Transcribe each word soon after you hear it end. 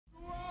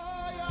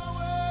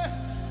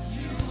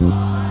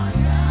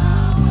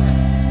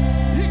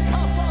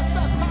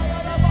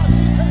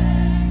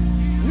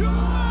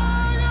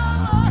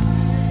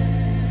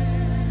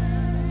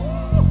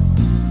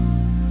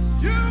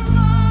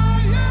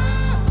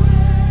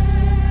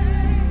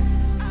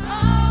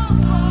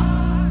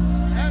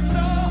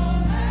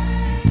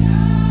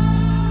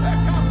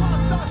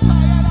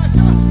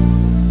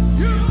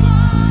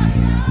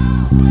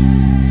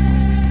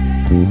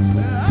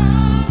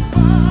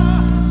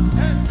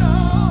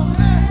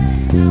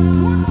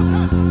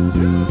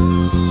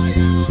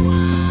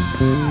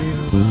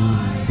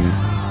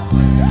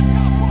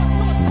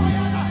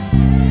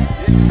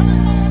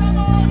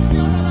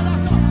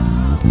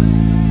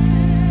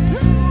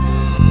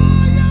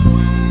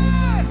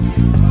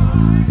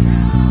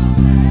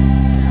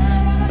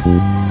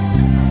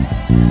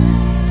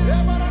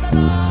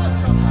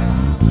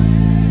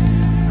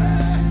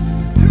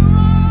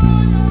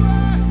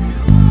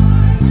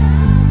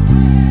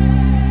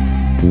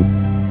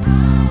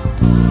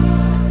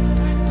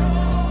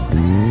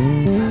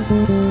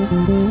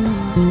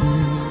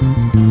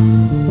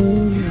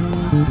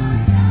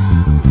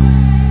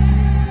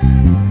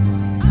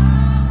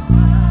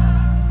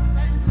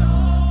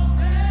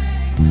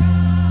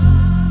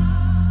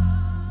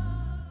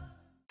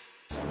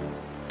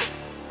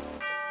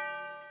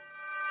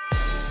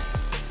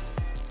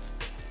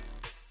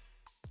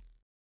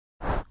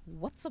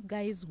What's up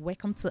guys,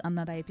 welcome to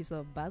another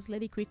episode of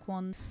Basslady Quick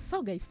One.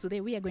 So guys,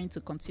 today we are going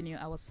to continue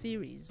our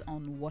series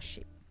on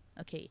worship.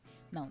 Okay,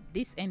 now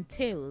this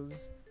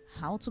entails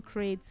how to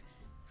create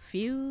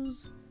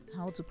fills,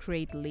 how to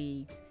create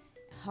leads,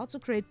 how to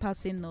create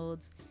passing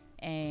notes,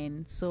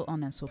 and so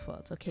on and so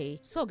forth. Okay,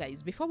 so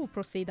guys, before we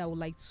proceed, I would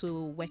like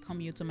to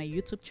welcome you to my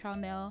YouTube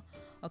channel.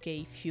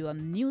 Okay, if you are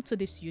new to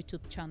this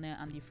YouTube channel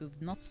and if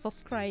you've not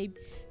subscribed,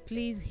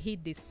 please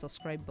hit this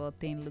subscribe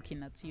button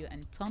looking at you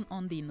and turn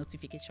on the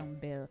notification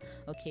bell,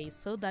 okay,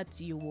 so that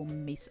you won't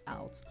miss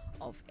out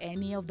of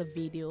any of the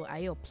video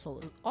I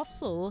upload.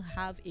 Also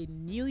have a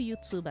new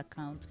YouTube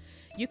account.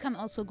 You can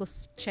also go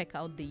check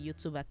out the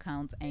YouTube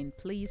account and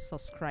please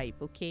subscribe.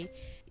 Okay,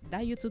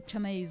 that YouTube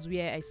channel is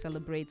where I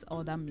celebrate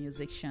other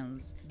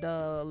musicians.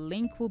 The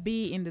link will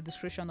be in the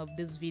description of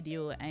this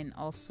video and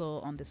also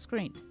on the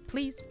screen.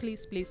 Please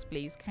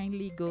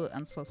kindly go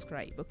and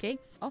subscribe. Okay,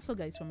 also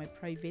guys, for my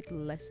private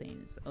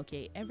lessons,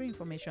 okay, every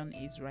information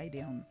is right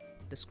there on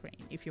the screen.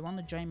 If you want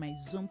to join my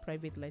Zoom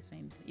private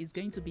lesson, it's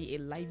going to be a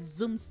live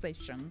Zoom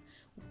session,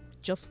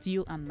 just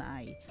you and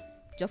I.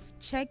 Just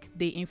check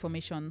the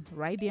information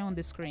right there on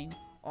the screen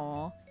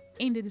or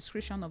in the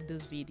description of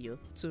this video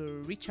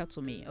to reach out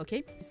to me.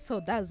 Okay,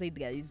 so that's it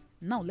guys.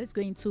 Now let's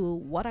go into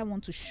what I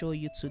want to show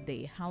you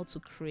today, how to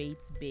create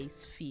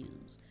bass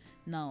fills.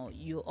 Now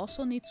you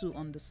also need to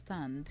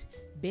understand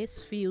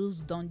bass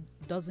fills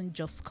doesn't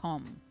just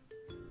come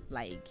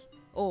like,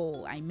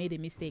 oh, I made a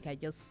mistake, I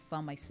just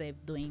saw myself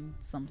doing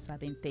some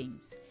certain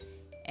things.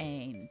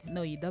 And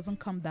no, it doesn't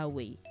come that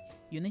way.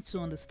 You need to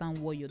understand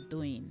what you're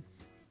doing.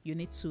 You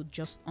need to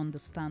just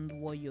understand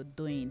what you're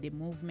doing, the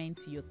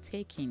movement you're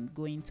taking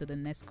going to the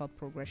next chord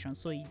progression.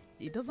 So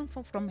it doesn't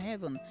fall from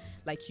heaven.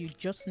 Like, you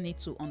just need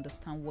to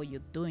understand what you're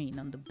doing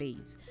on the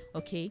bass.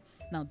 Okay,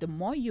 now the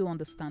more you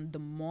understand, the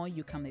more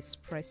you can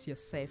express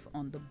yourself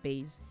on the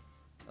bass.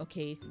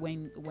 Okay,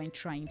 when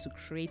trying to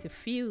create a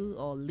fill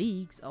or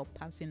leads or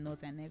passing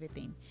notes and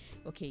everything.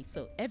 Okay,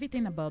 so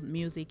everything about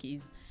music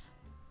is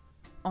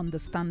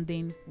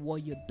understanding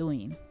what you're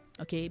doing.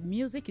 Okay,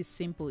 music is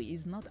simple.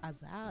 It's not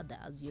as hard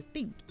as you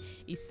think.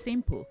 It's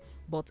simple,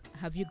 but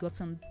have you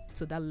gotten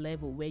to that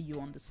level where you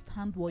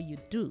understand what you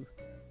do?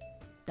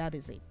 That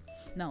is it.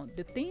 Now,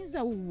 the things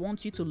that we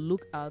want you to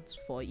look out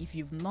for, if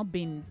you've not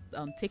been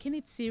taking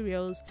it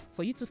serious,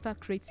 for you to start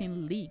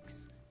creating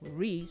leaks,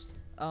 riffs,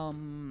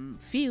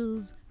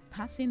 fills,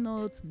 passing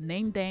notes,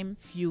 name them.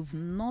 If you've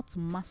not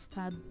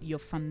mastered your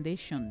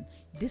foundation,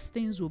 these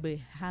things will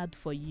be hard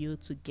for you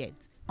to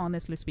get,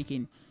 honestly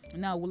speaking.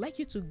 Now I would like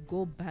you to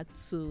go back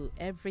to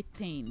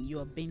everything you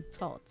are being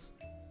taught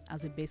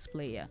as a bass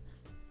player: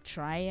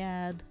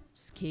 triad,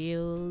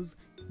 scales,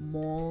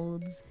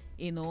 modes,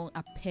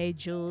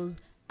 arpeggios.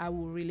 I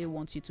will really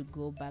want you to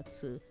go back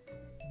to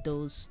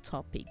those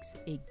topics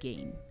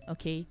again,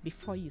 okay,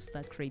 before you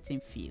start creating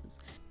fills.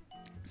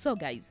 So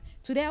guys,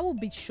 today I will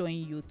be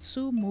showing you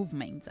two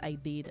movements I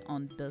did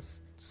on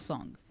this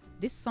song.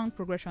 This song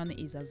progression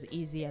is as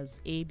easy as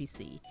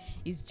ABC.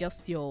 It's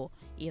just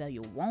either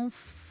your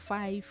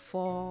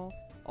 1-5-4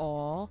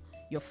 or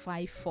your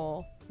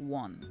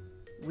 5-4-1,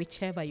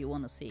 whichever you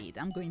want to say it.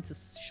 I'm going to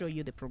show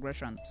you the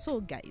progression.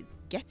 So guys,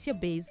 get your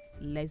bass,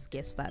 let's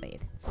get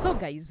started. So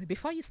guys,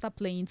 before you start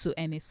playing to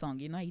any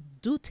song, I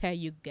do tell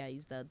you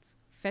guys that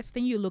first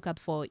thing you look out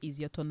for is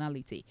your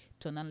tonality.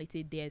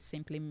 Tonality there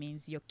simply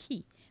means your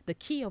key, the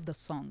key of the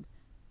song,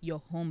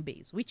 your home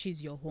base, which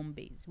is your home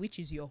base, which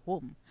is your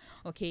home.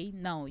 Okay,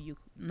 now you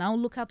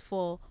look out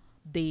for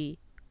the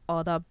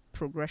other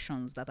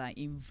progressions that are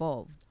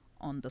involved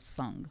on the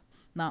song.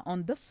 Now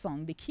on this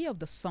song, the key of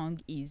the song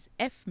is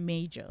F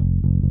major.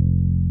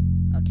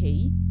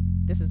 Okay,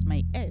 this is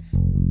my F.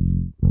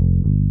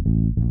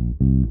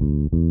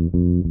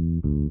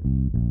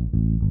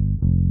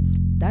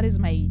 That is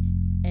my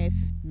F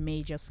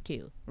major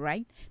scale,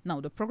 right? Now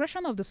the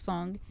progression of the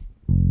song,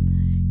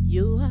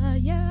 you are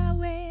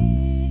Yahweh,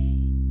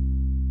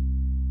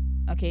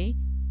 okay,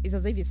 it's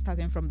as if it's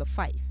starting from the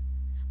 5.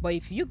 But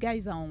if you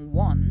guys are on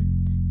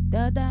 1,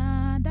 da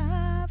da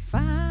da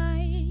 5,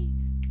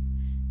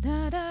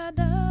 da da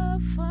da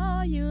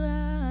 4, you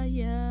are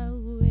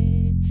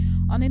Yahweh.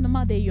 On a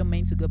normal day, you're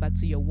meant to go back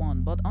to your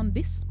 1, but on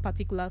this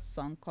particular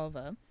song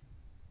cover,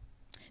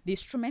 the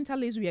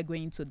instrumentalist, we are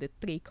going to the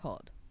 3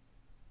 chord.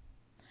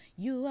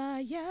 You are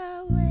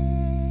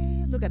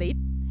Yahweh. Look at it.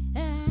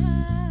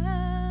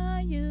 Ah,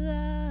 you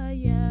are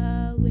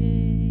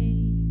Yahweh.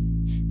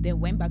 Then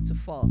went back to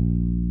 4.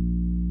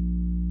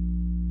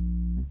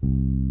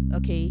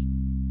 Okay,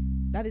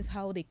 that is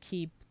how they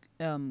keep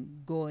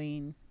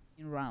going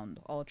round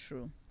all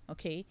through.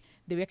 Okay,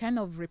 they were kind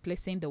of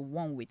replacing the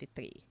 1 with the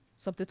 3.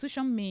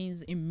 Substitution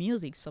means, in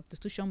music,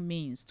 substitution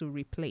means to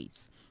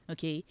replace.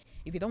 Okay,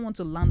 if you don't want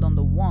to land on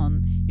the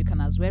 1, you can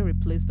as well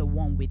replace the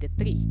 1 with the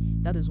 3.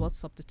 That is what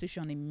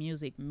substitution in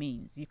music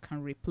means. You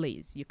can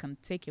replace, you can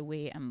take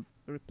away and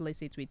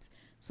replace it with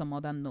some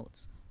other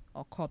notes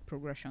or chord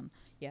progression.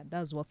 Yeah,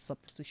 that's what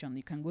substitution.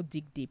 You can go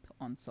dig deep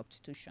on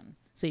substitution.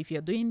 So if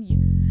you're doing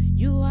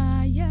you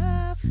are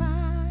your 5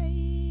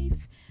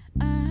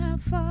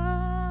 and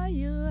 4,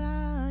 you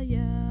are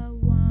your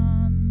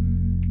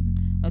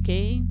 1.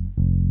 Okay,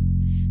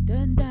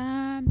 dun,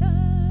 dun,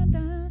 dun,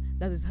 dun.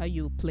 That is how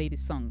you play the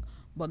song.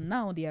 But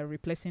now they are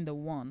replacing the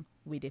 1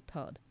 with the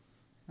 3rd.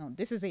 Now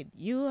this is it.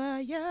 You are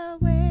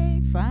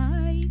Yahweh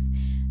 5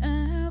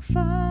 and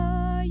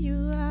 4,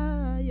 you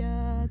are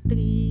your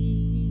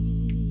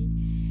 3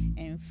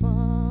 and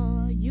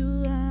 4,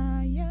 you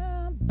are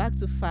your, back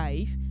to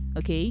 5.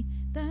 Okay,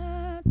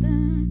 da, da,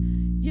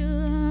 you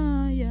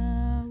are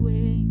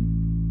Yahweh.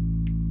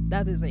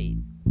 That is it.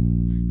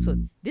 So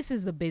this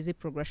is the basic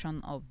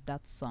progression of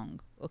that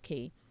song.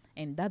 Okay,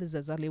 and that is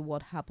exactly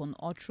what happened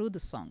all through the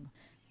song.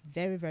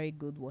 Very, very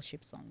good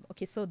worship song.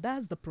 Okay, so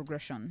that's the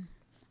progression.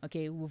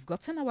 Okay, we've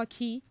gotten our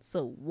key.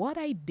 So what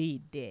I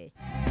did there,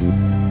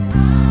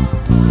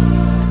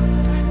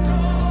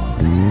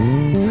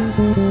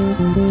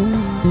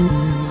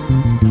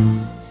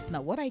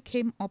 now what I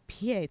came up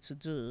here to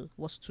do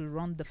was to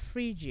run the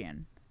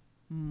Phrygian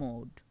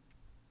mode.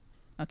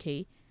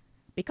 Okay,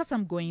 because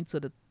I'm going to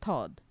the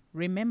 3rd.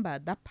 Remember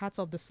that part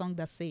of the song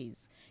that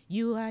says,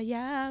 you are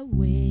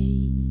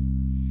Yahweh,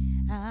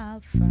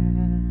 Alpha,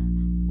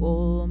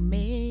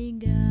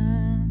 Omega.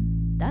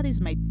 That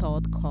is my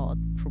 3rd chord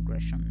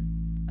progression.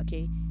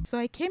 Okay, so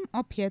I came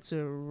up here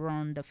to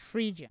run the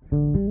Phrygian.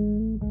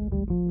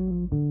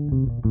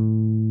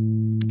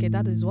 Okay,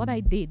 that is what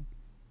I did,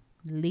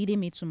 leading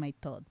me to my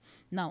 3rd.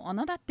 Now,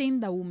 another thing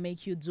that will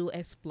make you do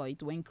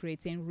exploit when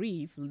creating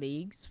riff,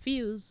 licks,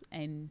 fills,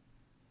 and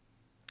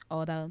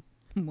other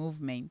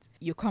movement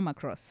you come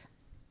across,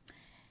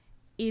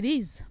 it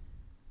is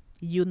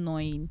you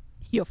knowing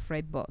your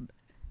fretboard.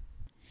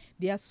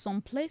 There are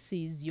some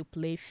places you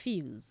play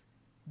fills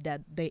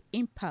that the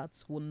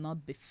impacts will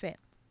not be felt,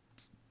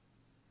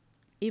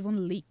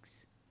 even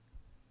licks,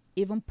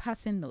 even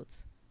passing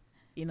notes,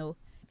 you know.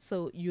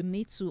 So you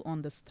need to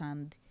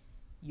understand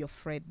your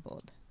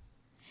fretboard.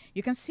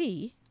 You can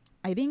see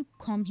I didn't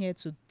come here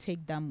to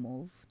take that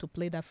move to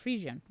play that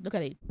Phrygian. Look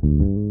at it.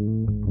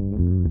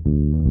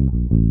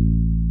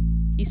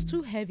 It's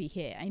too heavy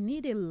here. I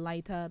need a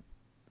lighter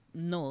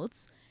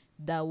notes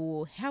that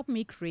will help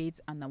me create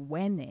an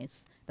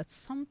awareness that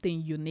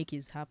something unique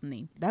is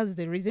happening. That's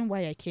the reason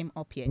why I came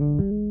up here.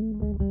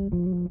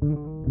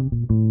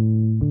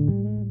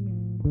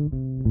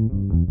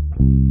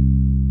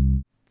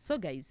 So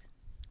guys,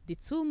 the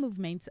 2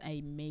 movements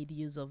I made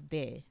use of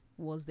there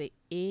was the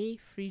A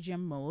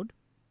Phrygian mode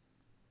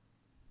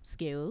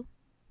scale. You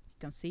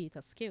can see it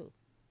as scale.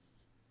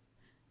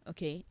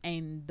 Okay,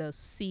 and the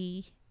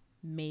C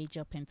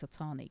major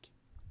pentatonic.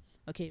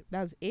 Okay,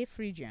 that's A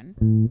Phrygian.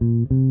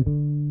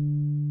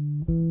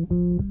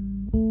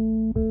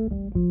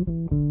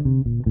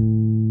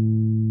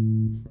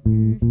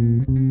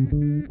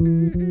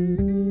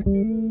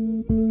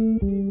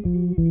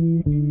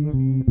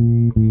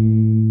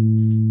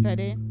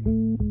 Ready?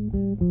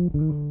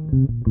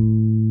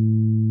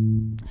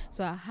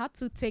 So I had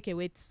to take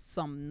away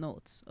some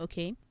notes.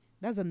 Okay,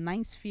 that's a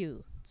nice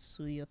feel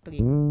to your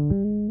 3.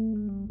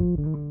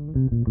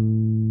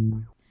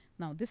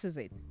 Now this is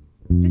it.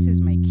 This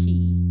is my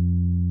key.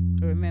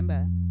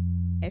 Remember,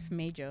 F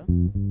major.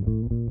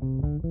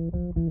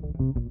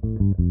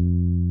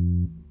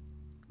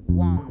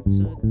 1,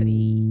 2, 3.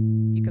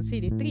 You can see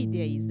the 3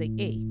 there is the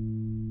A.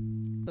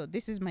 So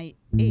this is my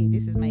A.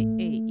 This is my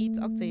A. Each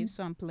octave.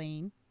 So I'm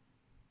playing.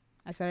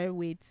 I started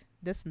with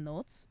this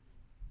notes.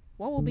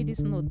 What will be this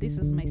note? This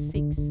is my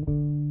 6.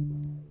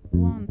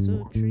 1,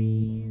 2,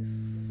 3,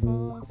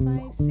 4,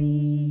 5, 6.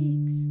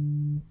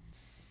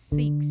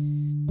 6,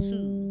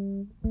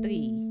 2,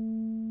 3.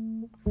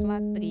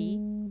 Flat 3,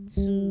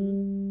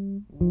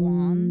 2,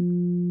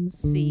 1,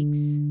 6.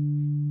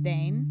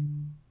 Then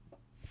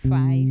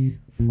 5,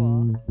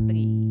 4,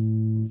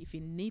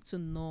 to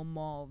know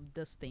more of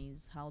these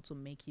things, how to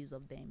make use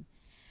of them,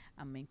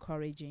 I'm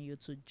encouraging you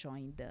to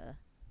join the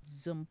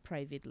Zoom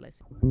private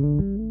lesson.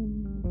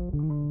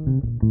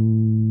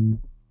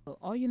 So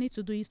all you need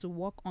to do is to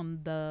work on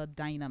the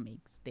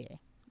dynamics there.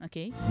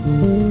 Okay.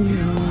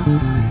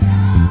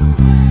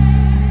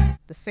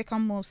 The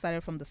second move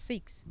started from the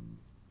 6,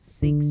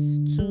 6,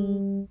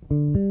 2,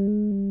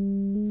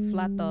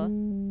 flatter,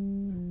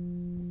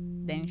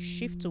 then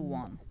shift to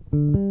 1,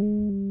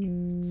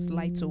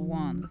 slide to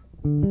 1,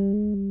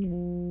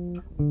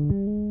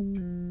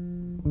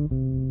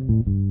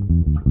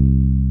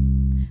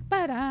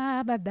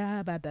 ba-da,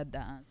 ba-da,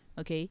 ba-da-da.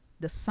 Okay,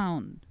 the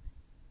sound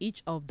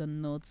each of the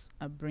notes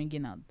are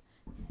bringing out.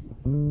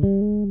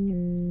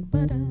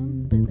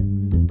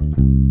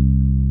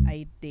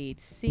 I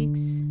did 6,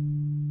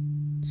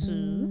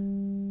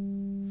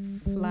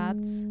 2, flat,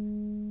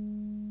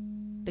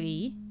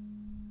 3,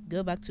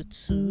 go back to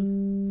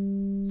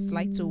 2,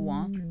 slide to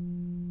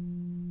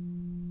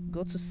 1,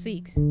 go to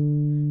 6,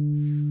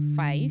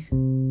 5,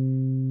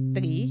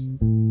 3,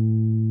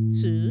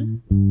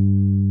 2,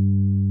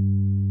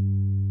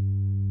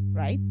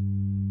 right?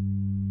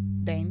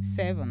 Then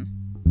 7,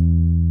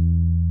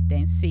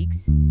 then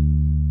 6,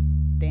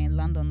 then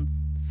land on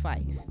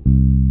 5.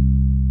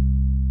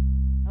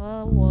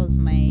 That was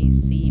my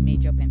C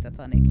major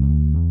pentatonic.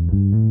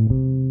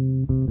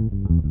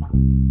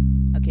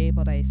 Okay,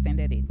 but I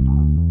extended it.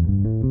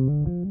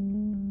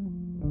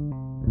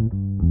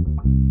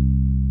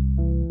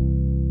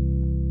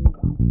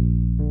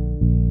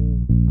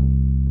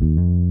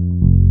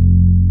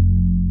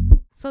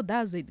 So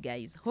that's it,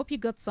 guys. Hope you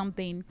got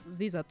something.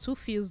 These are 2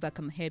 fields that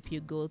can help you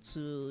go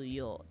to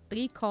your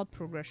 3-chord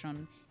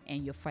progression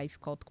and your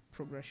 5-chord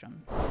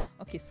progression.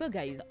 Okay, so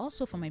guys,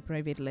 also for my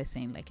private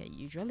lesson, like I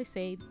usually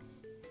say,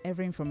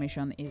 every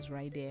information is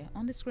right there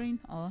on the screen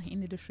or in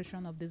the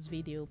description of this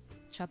video.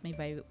 Chat me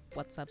via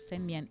WhatsApp,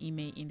 send me an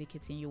email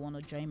indicating you want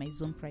to join my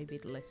Zoom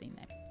private lesson.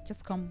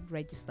 Just come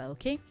register,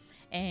 okay?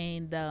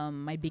 And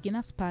my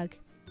beginners pack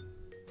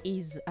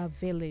is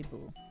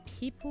available.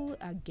 People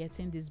are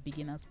getting this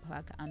beginners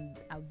pack, and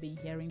I've been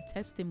hearing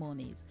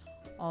testimonies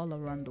all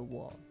around the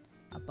world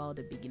about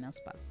the beginners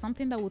pack.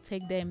 Something that will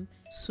take them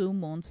 2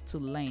 months to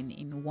learn,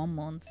 in 1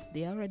 month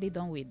they're already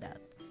done with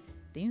that.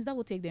 Things that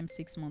will take them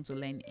 6 months to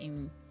learn,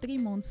 in 3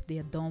 months they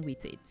are done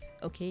with it.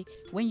 Okay,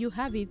 when you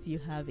have it, you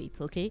have it.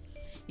 Okay,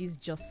 it's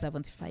just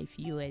 75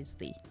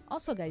 USD.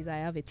 Also guys, I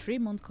have a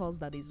 3-month course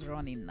that is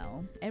running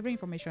now. Every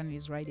information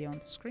is right there on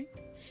the screen.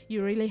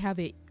 You really have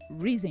a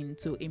reason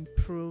to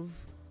improve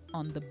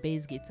on the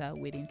bass guitar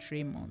within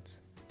 3 months.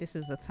 This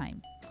is the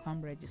time.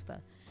 Come register.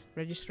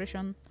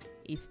 Registration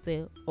is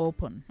still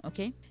open.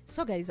 Okay,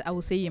 so guys, I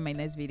will see you in my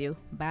next video.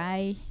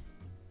 Bye.